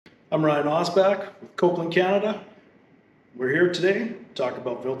I'm Ryan Osbach with Copeland, Canada. We're here today to talk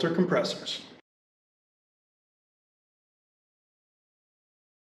about Vilter compressors.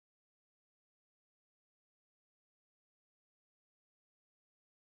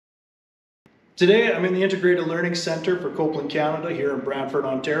 Today I'm in the Integrated Learning Center for Copeland, Canada here in Brantford,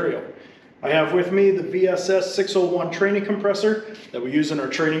 Ontario. I have with me the VSS 601 training compressor that we use in our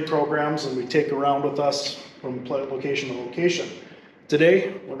training programs and we take around with us from location to location.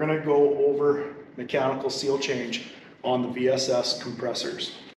 Today we're going to go over mechanical seal change on the VSS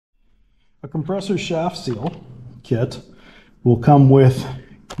compressors. A compressor shaft seal kit will come with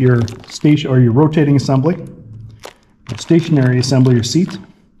your station or your rotating assembly, a stationary assembly or seat,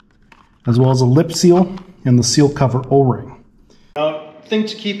 as well as a lip seal and the seal cover O-ring. Now, thing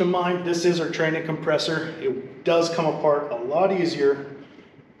to keep in mind, this is our training compressor. It does come apart a lot easier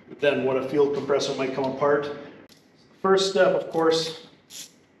than what a field compressor might come apart. First step, of course, is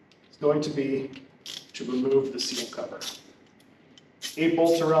going to be to remove the seal cover. 8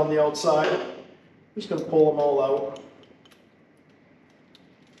 bolts around the outside. I'm just going to pull them all out.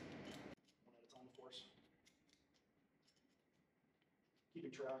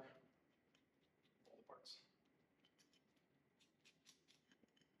 Keeping track. All the parts.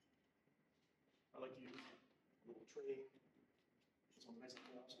 I like to use a little tray. This one's a nice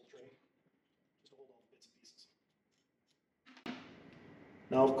collapsible tray, just to hold all the bits and pieces.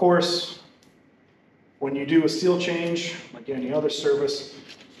 Now, of course, when you do a seal change, like any other service,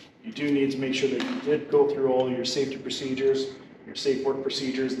 you do need to make sure that you did go through all your safety procedures, your safe work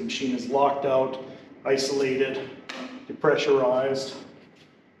procedures. The machine is locked out, isolated, depressurized,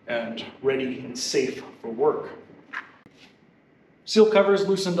 and ready and safe for work. Seal cover is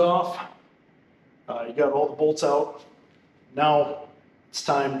loosened off. You got all the bolts out. Now it's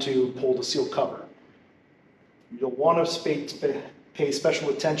time to pull the seal cover. You'll want to pay special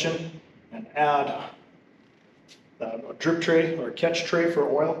attention and add a drip tray or a catch tray for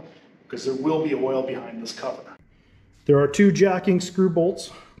oil, because there will be oil behind this cover. There are 2 jacking screw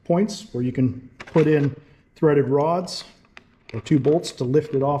points where you can put in threaded rods or 2 bolts to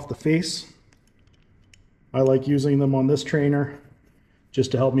lift it off the face. I like using them on this trainer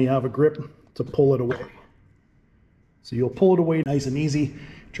just to help me have a grip to pull it away. So you'll pull it away nice and easy.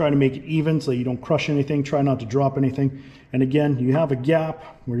 Try to make it even so you don't crush anything. Try not to drop anything. And again, you have a gap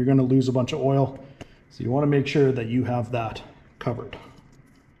where you're going to lose a bunch of oil. So you want to make sure that you have that covered.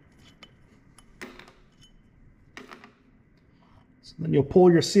 So then you'll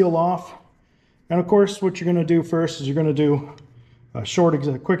pull your seal off. And of course, what you're going to do first is you're going to do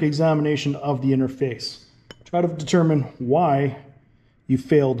a quick examination of the interface. Try to determine why you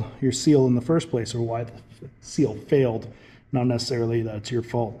failed your seal in the first place, or why the seal failed, not necessarily that it's your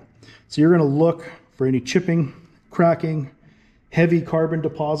fault. So you're going to look for any chipping, cracking, heavy carbon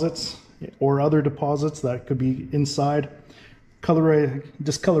deposits, or other deposits that could be inside,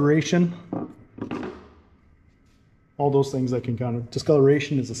 discoloration, all those things that can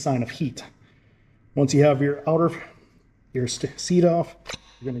discoloration is a sign of heat. Once you have your seat off,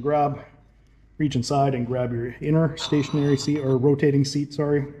 you're going to reach inside and grab your inner stationary seat, or rotating seat,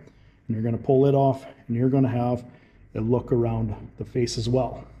 and you're going to pull it off, and you're going to have a look around the face as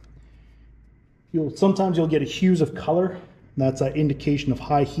well. Sometimes you'll get hues of color, and that's an indication of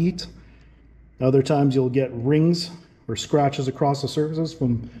high heat. Other times you'll get rings or scratches across the surfaces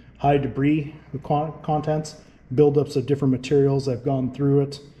from high debris contents, buildups of different materials that have gone through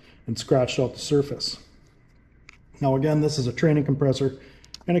it and scratched out the surface. Now again, this is a training compressor,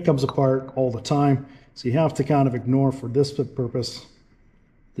 and it comes apart all the time, so you have to kind of ignore, for this purpose,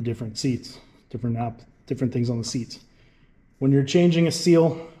 the different seats, different things on the seats. When you're changing a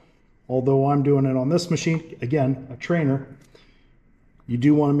seal, although I'm doing it on this machine, again, a trainer, you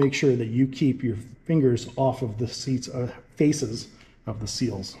do want to make sure that you keep your fingers off of the seats, faces of the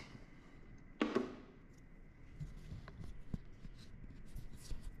seals.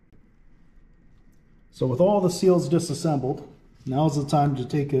 So with all the seals disassembled, now's the time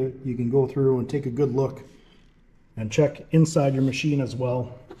to you can go through and take a good look and check inside your machine as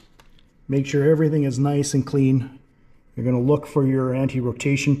well. Make sure everything is nice and clean. You're going to look for your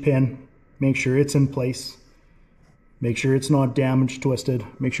anti-rotation pin. Make sure it's in place. Make sure it's not damaged, twisted.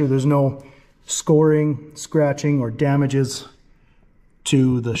 Make sure there's no scoring, scratching, or damages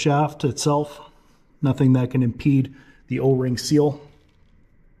to the shaft itself. Nothing that can impede the O-ring seal.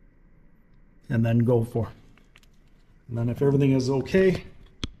 And then go for it. And then if everything is okay,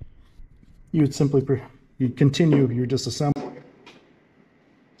 you'd continue your disassembly.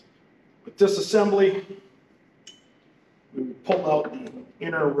 With disassembly, we would pull out the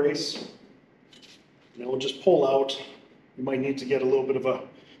inner race, and it will just pull out. You might need to get a little bit of a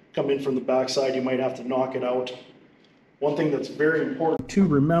come in from the backside, you might have to knock it out. One thing that's very important to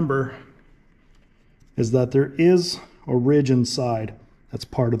remember is that there is a ridge inside that's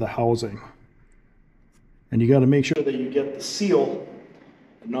part of the housing. And you got to make sure that you get the seal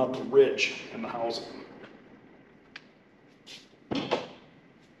and not the ridge in the housing.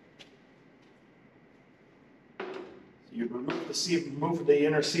 You remove the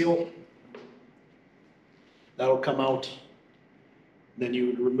inner seal, that'll come out. Then you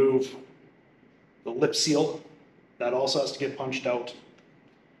would remove the lip seal, that also has to get punched out.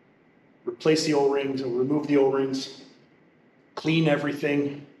 Replace the O-rings or remove the O-rings, clean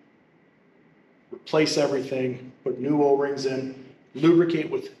everything, replace everything, put new O-rings in, lubricate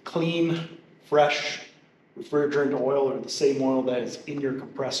with clean, fresh refrigerant oil or the same oil that is in your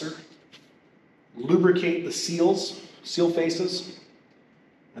compressor. Lubricate the seal faces,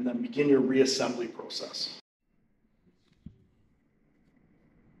 and then begin your reassembly process.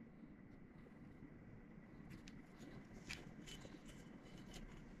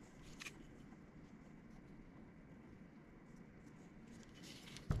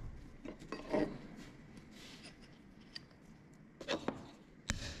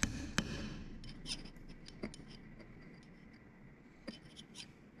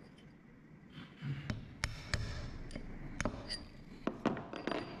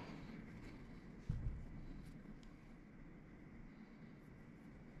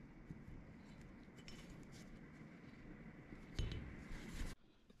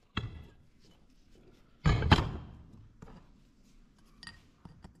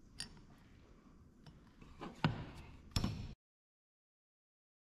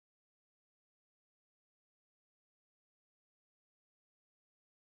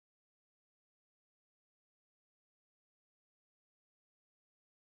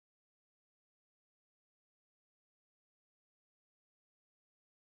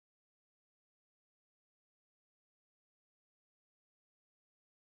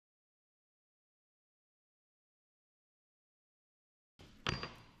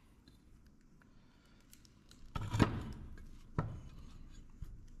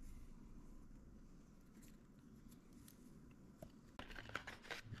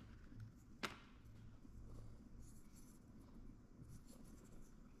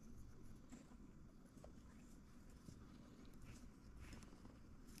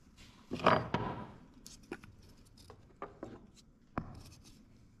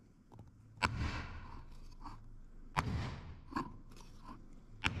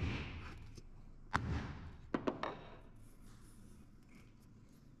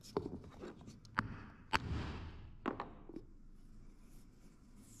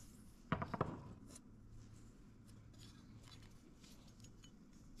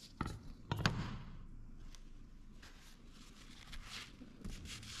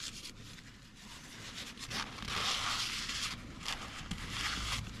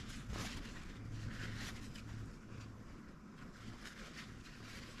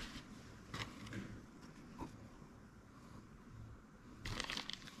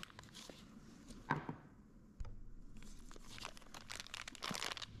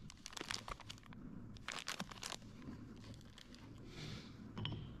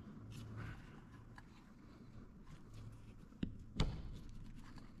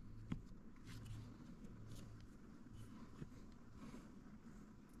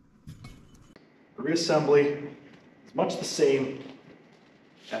 Reassembly is much the same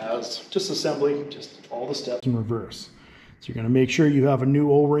as just assembly, just all the steps in reverse. So you're going to make sure you have a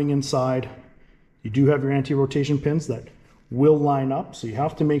new O-ring inside. You do have your anti-rotation pins that will line up, so you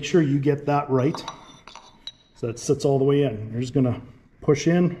have to make sure you get that right so that it sits all the way in. You're just going to push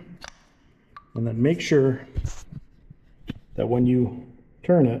in and then make sure that when you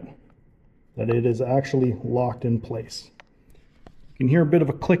turn it, that it is actually locked in place. You can hear a bit of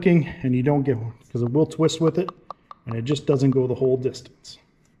a clicking, and you don't get, because it will twist with it, and it just doesn't go the whole distance.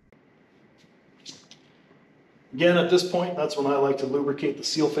 Again, at this point, that's when I like to lubricate the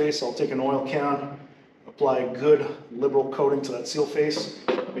seal face. I'll take an oil can, apply a good liberal coating to that seal face,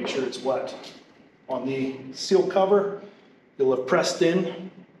 make sure it's wet. On the seal cover, you'll have pressed in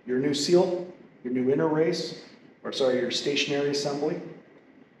your new seal, your new inner race, or sorry, your stationary assembly.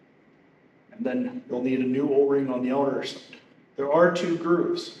 And then you'll need a new O-ring on the outer side. There are two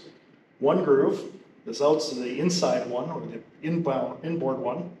grooves. One groove, this out to the inside one, or the inboard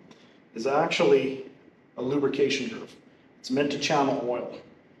one, is actually a lubrication groove. It's meant to channel oil.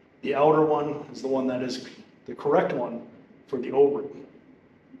 The outer one is the one that is the correct one for the O-ring.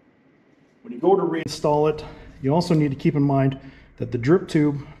 When you go to reinstall it, you also need to keep in mind that the drip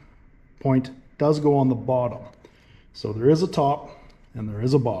tube point does go on the bottom. So there is a top, and there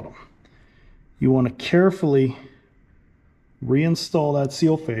is a bottom. You want to carefully reinstall that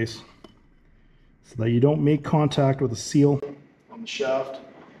seal face so that you don't make contact with the seal on the shaft,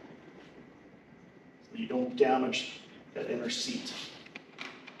 so you don't damage that inner seat.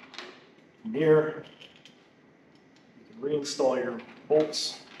 From here, you can reinstall your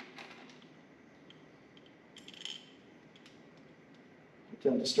bolts. I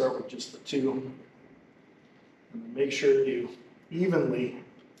tend to start with just the two, and then make sure you evenly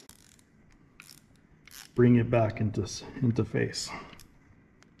bring it back into face.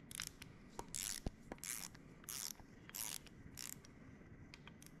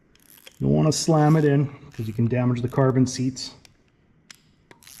 You don't want to slam it in because you can damage the carbon seats.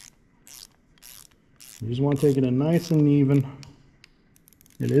 You just want to take it in nice and even.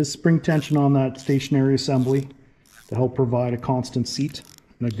 It is spring tension on that stationary assembly to help provide a constant seat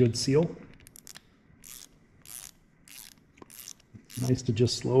and a good seal. Nice to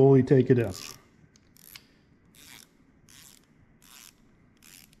just slowly take it in.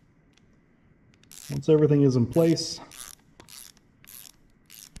 Once everything is in place,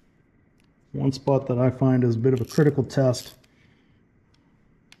 one spot that I find is a bit of a critical test.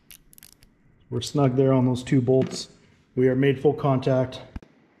 We're snug there on those two bolts. We are made full contact.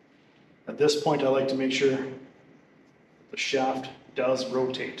 At this point, I like to make sure the shaft does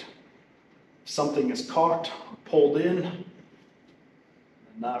rotate. If something is cocked or pulled in, and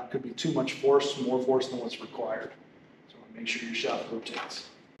that could be too much force, more force than what's required. So make sure your shaft rotates.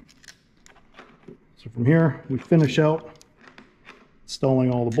 So from here, we finish out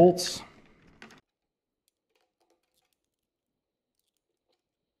installing all the bolts.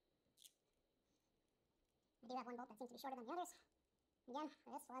 We do have one bolt that seems to be shorter than the others. Again, this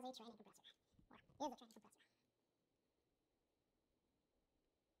was a training compressor, or is a training compressor.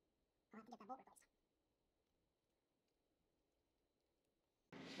 I'll have to get that bolt replaced.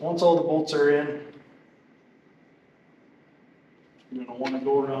 Once all the bolts are in, you're going to want to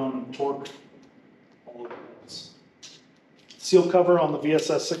go around and torque all of the bolts. Seal cover on the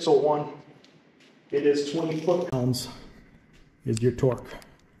VSS 601, it is 20 foot-pounds is your torque.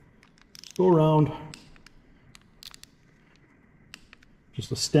 Go around,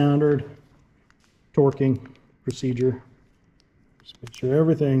 just a standard torquing procedure. Just make sure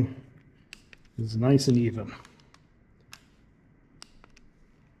everything is nice and even.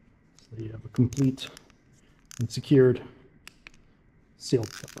 So you have a complete and secured seal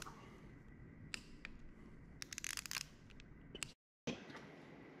cover.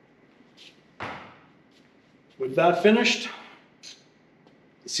 With that finished,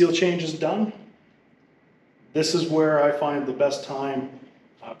 the seal change is done. This is where I find the best time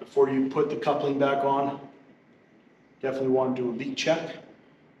before you put the coupling back on. Definitely want to do a leak check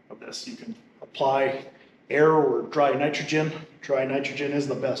of this. You can apply air or dry nitrogen. Dry nitrogen is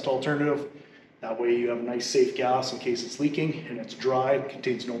the best alternative. That way you have a nice safe gas in case it's leaking, and it's dry,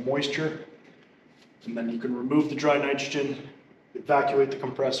 contains no moisture. And then you can remove the dry nitrogen, evacuate the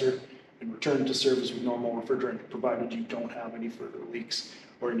compressor, and return to service with normal refrigerant, provided you don't have any further leaks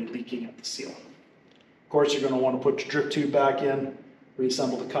or any leaking at the seal. Of course, you're going to want to put your drip tube back in,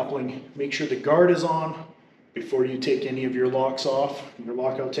 reassemble the coupling, make sure the guard is on before you take any of your locks off, your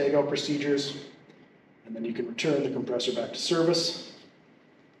lockout tagout procedures, and then you can return the compressor back to service,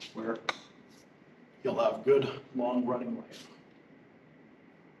 where you'll have good long running life.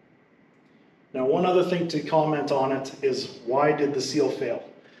 Now, one other thing to comment on it is, why did the seal fail?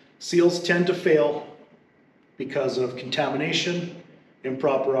 Seals tend to fail because of contamination,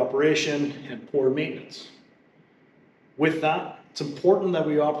 improper operation, and poor maintenance. With that, it's important that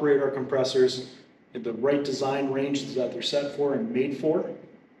we operate our compressors in the right design range that they're set for and made for,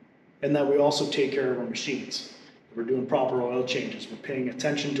 and that we also take care of our machines. We're doing proper oil changes. We're paying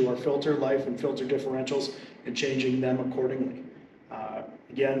attention to our filter life and filter differentials and changing them accordingly.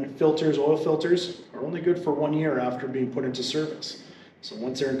 Again, oil filters are only good for 1 year after being put into service. So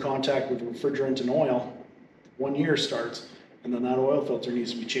once they're in contact with refrigerant and oil, 1 year starts, and then that oil filter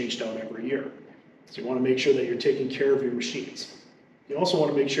needs to be changed out every year. So you want to make sure that you're taking care of your machines. You also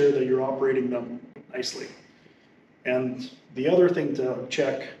want to make sure that you're operating them nicely. And the other thing to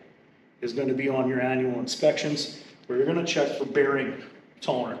check is going to be on your annual inspections, where you're going to check for bearing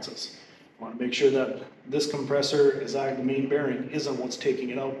tolerances. You want to make sure that this compressor, the main bearing, isn't what's taking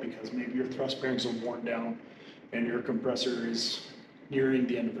it out, because maybe your thrust bearings are worn down and your compressor is nearing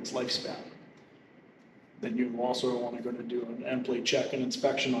the end of its lifespan. Then you also want to go to do an end plate check and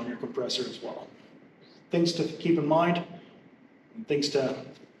inspection on your compressor as well. Things to keep in mind and things to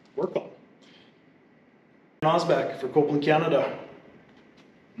work on. Osbeck for Copeland, Canada.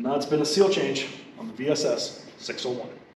 And that's been a seal change on the VSS 601.